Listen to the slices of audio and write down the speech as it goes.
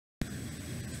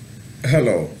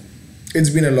Hello. It's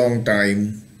been a long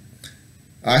time.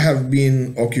 I have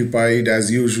been occupied as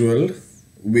usual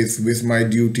with my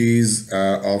duties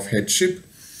of headship,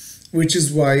 which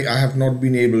is why I have not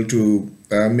been able to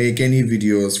make any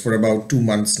videos for about 2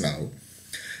 months now.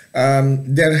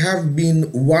 There have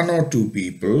been one or two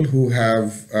people who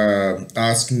have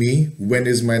asked me when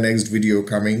is my next video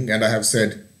coming, and I have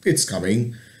said it's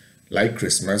coming, like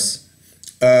Christmas,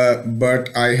 but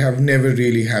I have never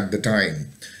really had the time.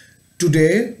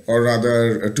 Today, or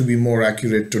rather to be more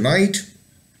accurate, tonight,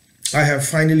 I have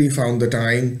finally found the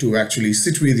time to actually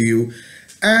sit with you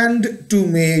and to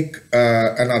make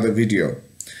another video.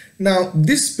 Now,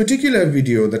 this particular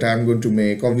video that I'm going to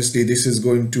make, obviously this is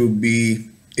going to be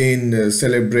in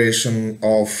celebration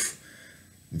of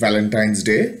Valentine's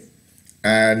Day,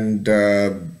 and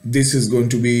this is going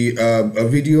to be a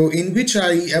video in which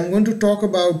I am going to talk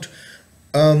about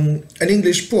an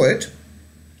English poet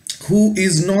who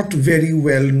is not very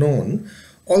well known,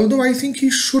 although I think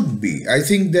he should be. I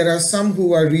think there are some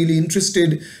who are really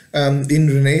interested in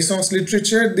Renaissance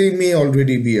literature. They may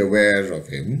already be aware of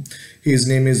him. His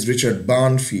name is Richard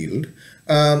Barnfield.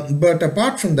 But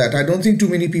apart from that, I don't think too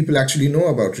many people actually know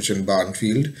about Richard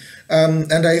Barnfield.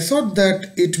 And I thought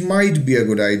that it might be a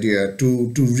good idea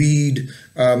to read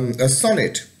a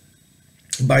sonnet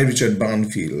by Richard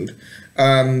Barnfield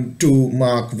to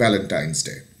mark Valentine's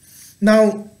Day.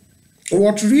 Now,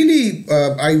 what really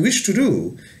I wish to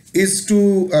do is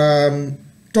to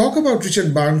talk about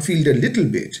Richard Barnfield a little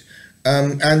bit,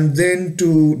 and then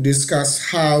to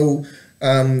discuss how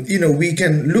we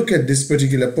can look at this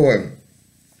particular poem.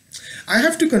 I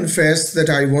have to confess that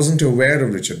I wasn't aware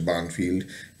of Richard Barnfield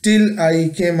till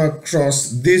I came across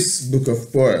this book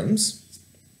of poems,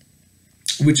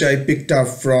 which I picked up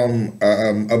from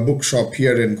a bookshop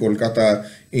here in Kolkata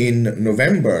in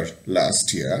November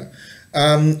last year.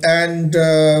 And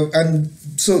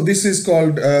so this is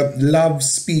called Love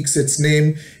Speaks Its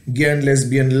Name, Gay and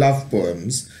Lesbian Love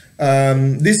Poems.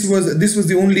 This was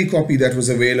the only copy that was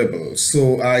available,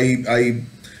 so I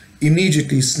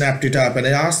immediately snapped it up and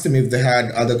I asked them if they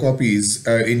had other copies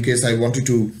in case I wanted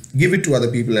to give it to other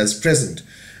people as present.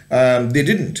 They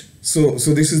didn't, so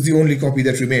this is the only copy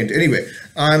that remained. Anyway,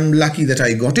 I'm lucky that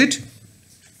I got it.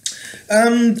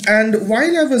 And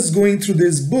while I was going through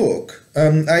this book,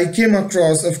 I came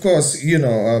across, of course,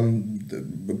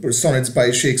 the sonnets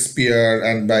by Shakespeare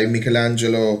and by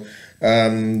Michelangelo,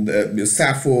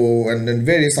 Sappho, and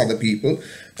various other people,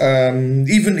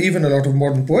 even a lot of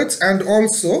modern poets. And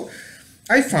also,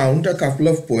 I found a couple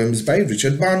of poems by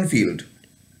Richard Barnfield.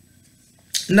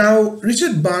 Now,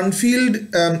 Richard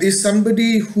Barnfield is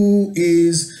somebody who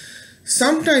is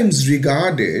sometimes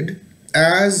regarded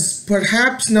as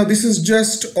perhaps, now this is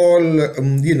just all,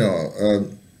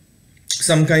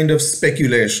 some kind of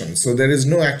speculation. So there is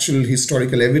no actual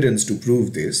historical evidence to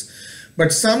prove this.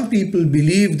 But some people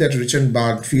believe that Richard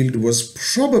Barnfield was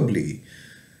probably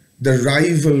the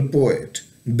rival poet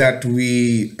that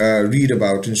we read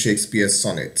about in Shakespeare's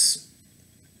sonnets.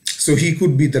 So he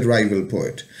could be the rival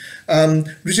poet.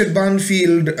 Richard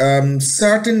Barnfield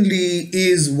certainly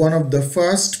is one of the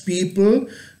first people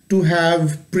to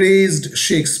have praised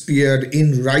Shakespeare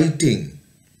in writing.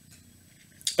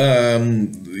 So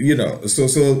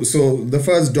the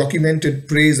first documented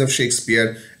praise of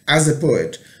Shakespeare as a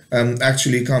poet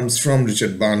actually comes from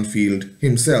Richard Barnfield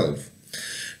himself.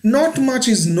 Not much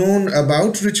is known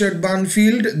about Richard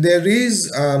Barnfield. There is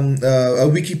a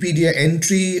Wikipedia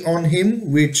entry on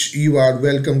him, which you are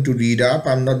welcome to read up.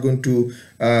 I'm not going to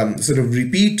sort of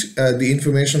repeat the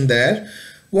information there.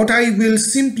 What I will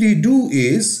simply do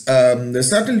is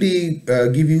certainly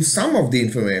give you some of the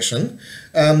information,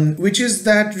 which is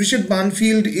that Richard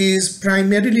Barnfield is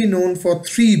primarily known for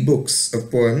 3 books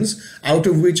of poems, out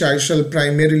of which I shall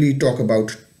primarily talk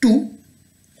about 2.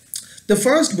 The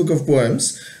first book of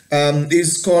poems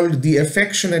is called The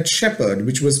Affectionate Shepherd,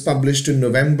 which was published in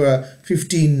November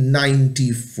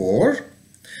 1594.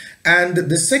 And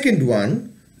the second one,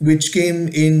 which came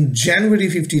in January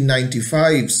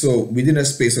 1595, so within a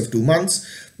space of 2 months.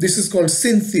 This is called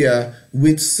Cynthia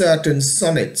with Certain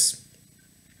Sonnets.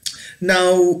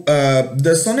 Now,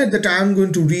 the sonnet that I'm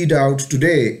going to read out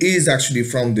today is actually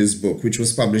from this book, which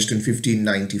was published in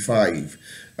 1595.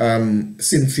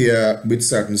 Cynthia with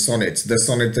Certain Sonnets. The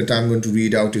sonnet that I'm going to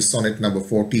read out is sonnet number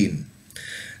 14.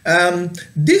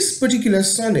 This particular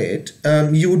sonnet,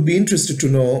 you would be interested to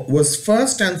know, was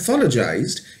first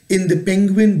anthologized in the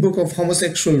Penguin Book of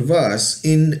Homosexual Verse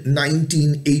in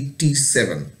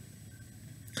 1987.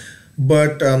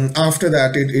 But after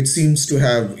that, it seems to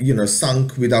have,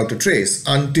 sunk without a trace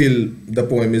until the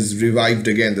poem is revived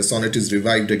again, the sonnet is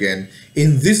revived again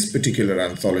in this particular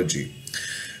anthology.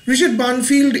 Richard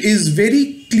Barnfield is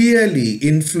very clearly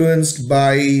influenced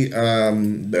by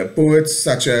the poets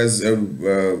such as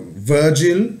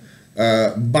Virgil,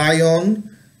 Bion,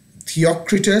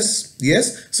 Theocritus,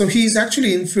 yes? So he's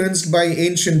actually influenced by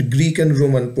ancient Greek and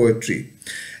Roman poetry.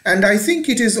 And I think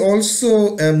it is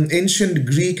also ancient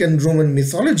Greek and Roman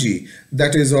mythology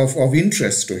that is of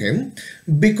interest to him,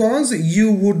 because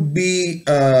you would be,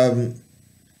 I'm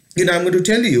going to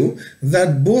tell you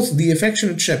that both The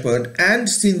Affectionate Shepherd and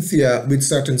Cynthia with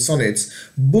Certain Sonnets,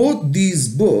 both these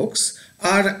books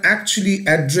are actually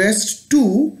addressed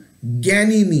to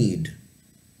Ganymede.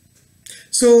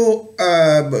 So,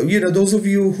 those of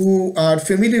you who are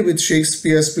familiar with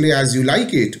Shakespeare's play As You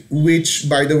Like It, which,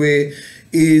 by the way,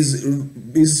 is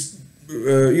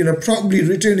probably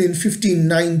written in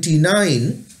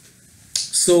 1599,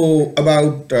 so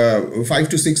about 5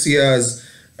 to 6 years,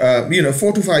 4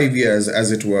 to 5 years,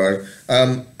 as it were,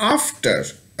 after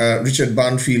Richard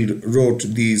Barnfield wrote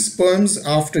these poems,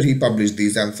 after he published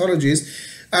these anthologies.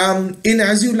 In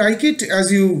As You Like It,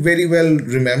 as you very well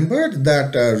remembered,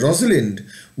 that Rosalind,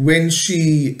 when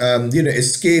she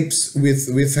escapes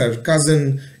with her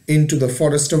cousin into the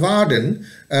forest of Arden,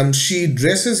 she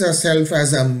dresses herself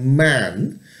as a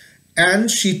man and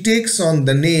she takes on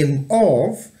the name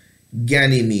of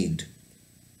Ganymede.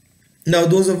 Now,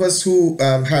 those of us who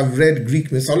have read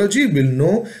Greek mythology will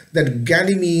know that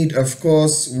Ganymede, of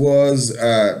course, was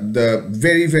the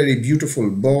very, very beautiful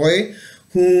boy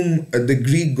whom the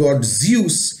Greek god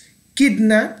Zeus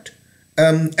kidnapped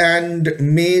and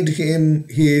made him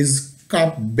his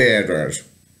cupbearer.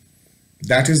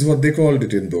 That is what they called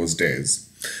it in those days.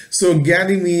 So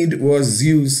Ganymede was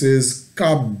Zeus's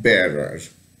cupbearer,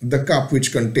 the cup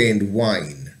which contained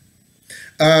wine.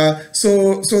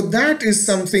 So that is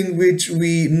something which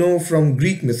we know from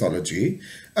Greek mythology.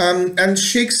 And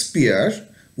Shakespeare,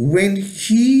 when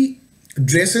he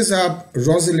dresses up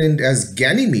Rosalind as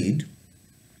Ganymede,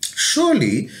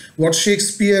 surely what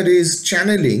Shakespeare is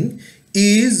channeling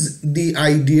is the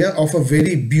idea of a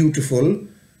very beautiful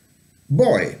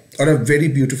boy or a very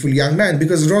beautiful young man,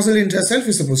 because Rosalind herself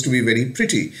is supposed to be very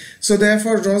pretty. So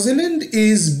therefore Rosalind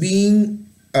is being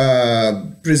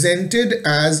presented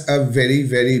as a very,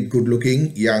 very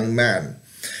good-looking young man.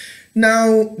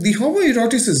 Now, the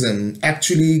homoeroticism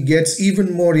actually gets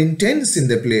even more intense in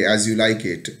the play As You Like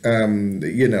It,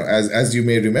 as you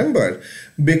may remember,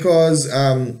 because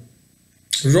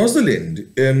Rosalind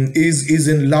is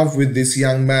in love with this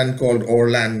young man called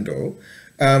Orlando,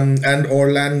 and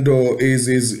Orlando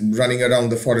is running around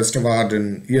the forest of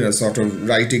Arden, sort of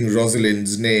writing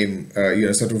Rosalind's name,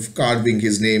 sort of carving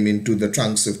his name into the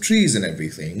trunks of trees and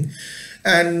everything.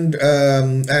 And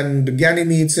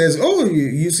Ganymede says, "Oh,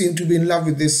 you seem to be in love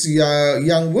with this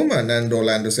young woman." And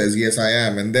Orlando says, "Yes, I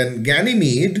am." And then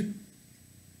Ganymede,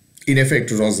 in effect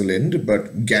Rosalind,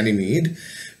 but Ganymede,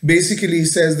 basically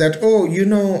says that, "Oh,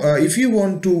 if you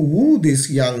want to woo this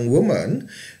young woman,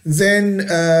 then,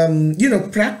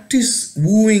 practice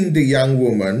wooing the young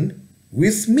woman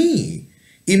with me.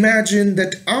 Imagine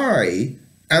that I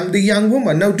am the young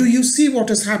woman." Now, do you see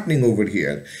what is happening over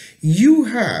here? You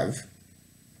have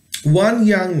one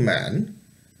young man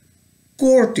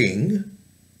courting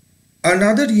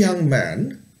another young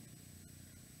man,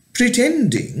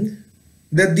 pretending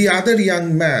that the other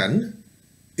young man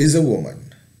is a woman.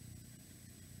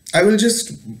 I will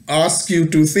just ask you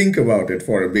to think about it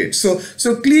for a bit. So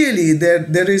clearly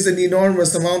there is an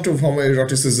enormous amount of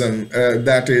homoeroticism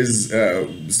that is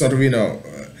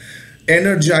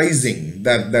energizing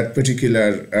that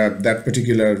particular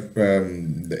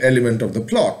element of the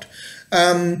plot.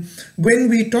 When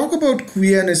we talk about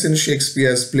queerness in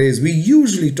Shakespeare's plays, we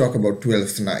usually talk about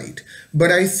Twelfth Night. But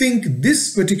I think this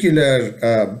particular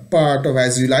part of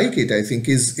As You Like It, I think,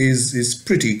 is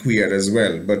pretty queer as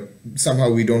well. But somehow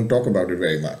we don't talk about it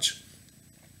very much.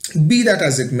 Be that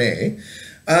as it may,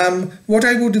 what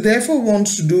I would therefore want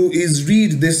to do is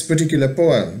read this particular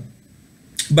poem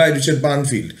by Richard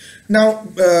Barnfield. Now,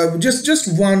 just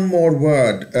one more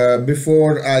word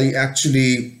before I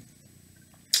actually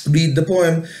read the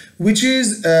poem, which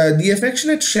is The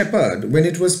Affectionate Shepherd. When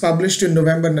it was published in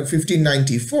November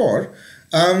 1594,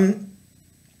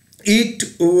 it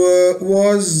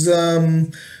was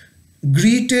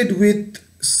greeted with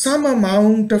some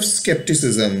amount of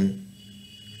skepticism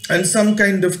and some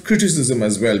kind of criticism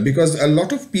as well, because a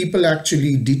lot of people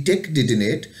actually detected in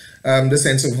it the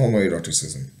sense of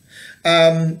homoeroticism.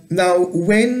 Now,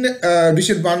 when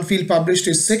Richard Barnfield published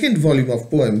his second volume of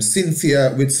poems,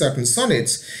 Cynthia with Certain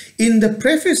Sonnets, in the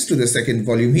preface to the second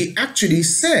volume, he actually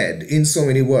said in so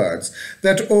many words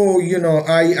that, "Oh,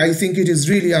 I think it is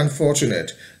really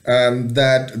unfortunate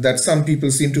that some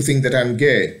people seem to think that I'm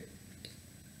gay.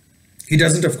 He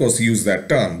doesn't, of course, use that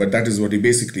term, but that is what he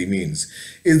basically means,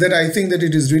 is that I think that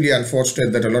it is really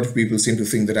unfortunate that a lot of people seem to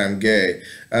think that I'm gay.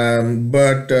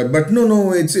 But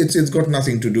no, it's got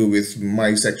nothing to do with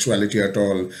my sexuality at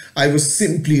all. I was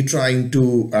simply trying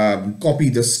to copy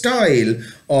the style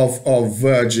of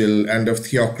Virgil and of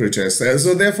Theocritus.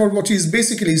 So therefore, what he's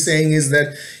basically saying is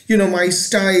that, my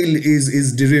style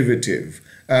is derivative.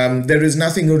 There is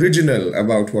nothing original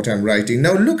about what I'm writing.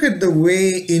 Now look at the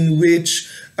way in which,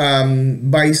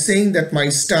 by saying that my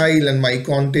style and my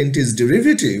content is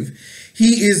derivative,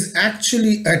 he is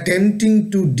actually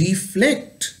attempting to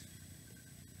deflect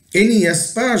any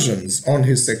aspersions on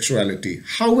his sexuality.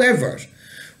 However,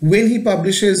 when he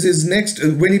publishes Cynthia,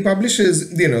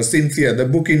 the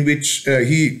book in which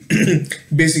he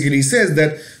basically says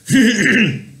that,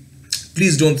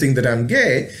 please don't think that I'm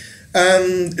gay,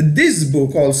 this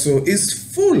book also is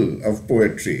full of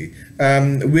poetry,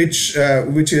 which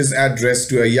is addressed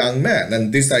to a young man,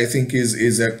 and this I think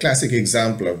is a classic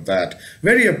example of that.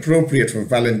 Very appropriate for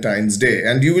Valentine's Day,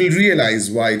 and you will realize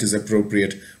why it is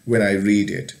appropriate when I read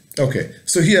it. Okay,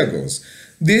 so here goes.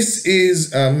 This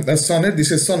is a sonnet.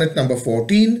 This is sonnet number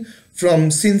 14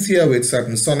 from Cynthia with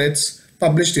Certain Sonnets,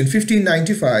 published in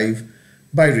 1595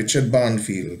 by Richard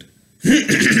Barnfield.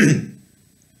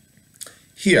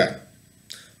 Here,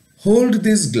 hold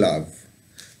this glove,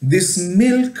 this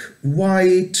milk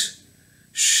white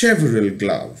cheveril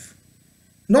glove,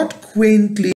 not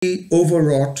quaintly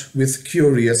overwrought with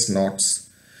curious knots,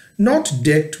 not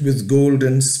decked with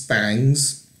golden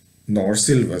spangs nor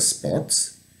silver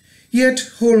spots, yet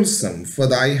wholesome for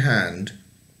thy hand,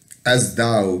 as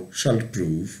thou shalt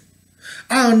prove.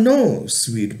 Ah no,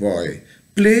 sweet boy,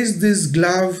 place this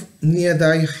glove near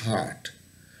thy heart,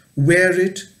 wear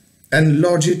it and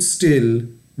lodge it still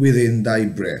within thy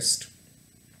breast.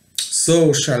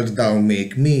 So shalt thou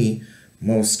make me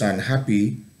most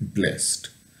unhappy blessed.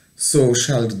 So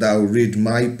shalt thou rid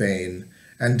my pain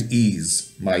and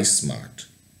ease my smart.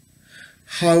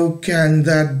 How can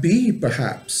that be,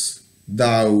 perhaps?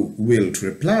 Thou wilt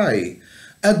reply,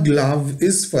 a glove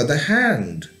is for the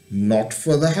hand, not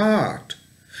for the heart,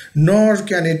 nor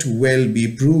can it well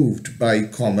be proved by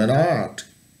common art,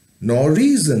 nor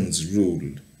reason's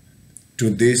rule. To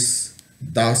this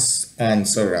thus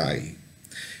answer I,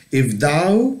 if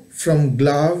thou from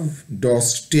glove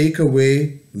dost take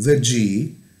away the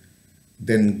G,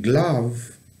 then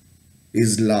glove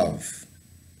is love,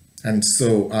 and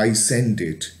so I send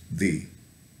it thee.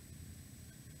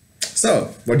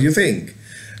 So, what do you think?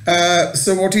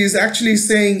 So what he's actually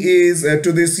saying is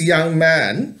to this young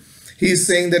man, he's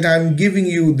saying that I'm giving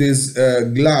you this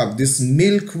glove, this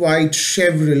milk white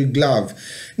cheveril glove.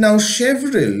 Now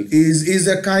cheveril is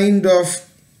a kind of,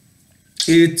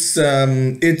 it's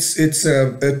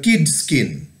a kid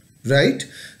skin, right?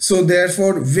 So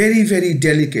therefore very, very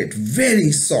delicate,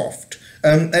 very soft,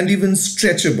 and even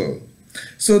stretchable.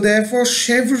 So therefore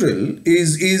cheveril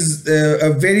is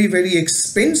a very, very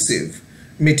expensive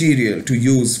material to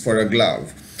use for a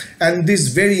glove. And this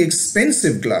very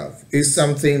expensive glove is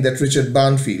something that Richard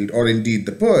Barnfield, or indeed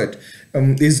the poet,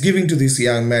 is giving to this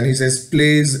young man. He says,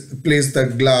 place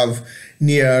the glove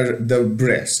near the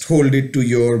breast, hold it to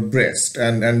your breast,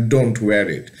 and don't wear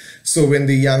it. So when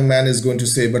the young man is going to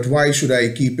say, but why should I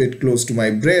keep it close to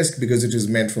my breast, because it is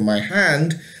meant for my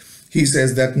hand, he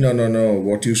says that no,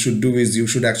 what you should do is you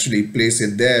should actually place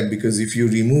it there, because if you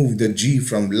remove the G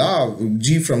from glove,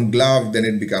 then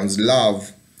it becomes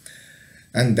love.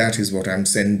 And that is what I'm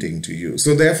sending to you.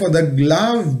 So therefore the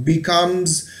glove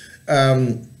becomes,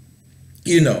 the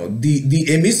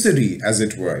emissary, as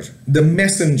it were, the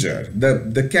messenger,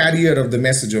 the carrier of the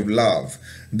message of love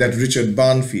that Richard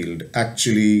Barnfield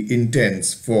actually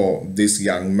intends for this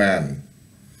young man.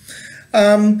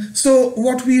 So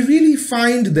what we really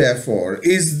find, therefore,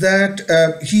 is that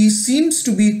he seems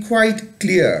to be quite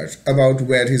clear about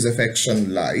where his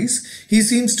affection lies. He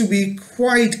seems to be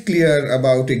quite clear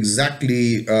about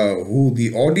exactly who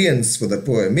the audience for the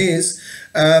poem is.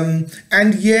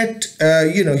 And yet,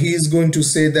 he is going to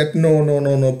say that no,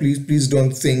 please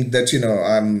don't think that,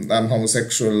 I'm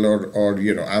homosexual or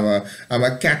I'm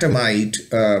a catamite,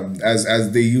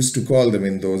 as they used to call them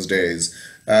in those days.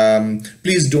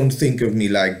 Please don't think of me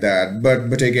like that.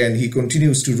 But again, he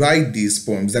continues to write these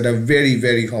poems that are very,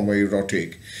 very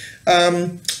homoerotic.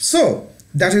 So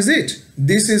that is it.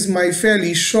 This is my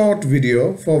fairly short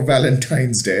video for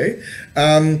Valentine's Day.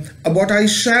 What I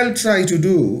shall try to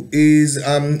do is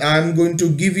I'm going to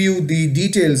give you the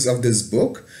details of this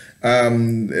book.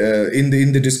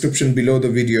 in the description below the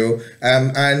video,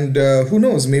 and who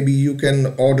knows, maybe you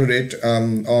can order it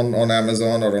on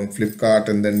Amazon or on Flipkart,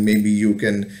 and then maybe you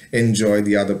can enjoy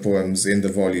the other poems in the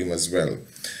volume as well.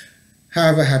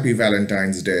 Have a happy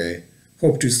Valentine's Day.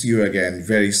 Hope to see you again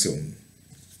very soon.